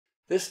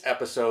This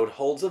episode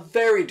holds a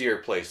very dear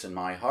place in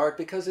my heart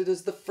because it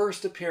is the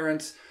first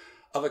appearance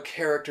of a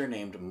character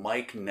named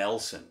Mike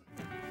Nelson.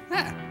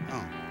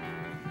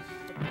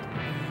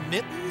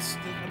 Mittens?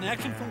 An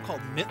action film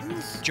called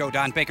Mittens? Joe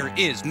Don Baker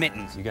is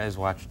Mittens. You guys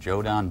watch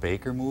Joe Don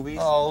Baker movies?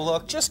 Oh,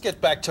 look, just get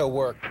back to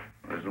work.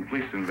 There's a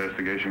police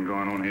investigation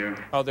going on here.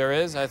 Oh, there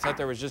is? I thought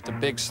there was just a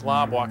big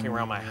slob walking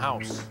around my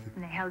house.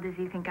 And the hell does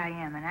he think I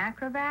am, an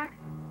acrobat?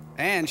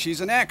 And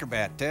she's an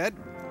acrobat, Ted.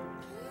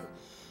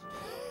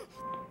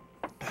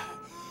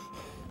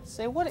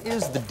 Say, what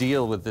is the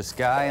deal with this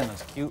guy and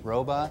those cute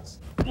robots?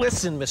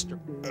 Listen, mister.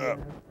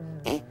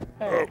 Hey,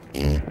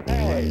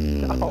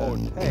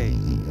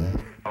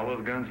 All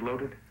those guns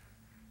loaded?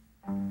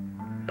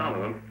 Some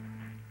of them.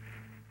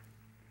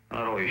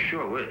 Not always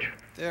sure which.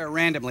 They're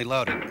randomly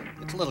loaded.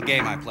 It's a little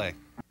game I play.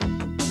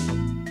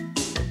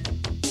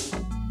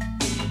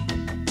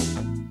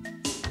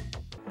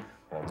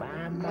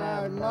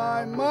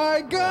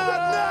 My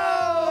God, no!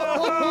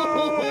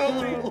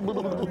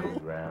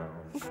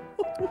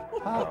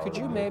 Could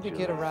you maybe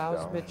get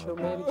aroused, Mitchell?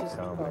 Maybe just...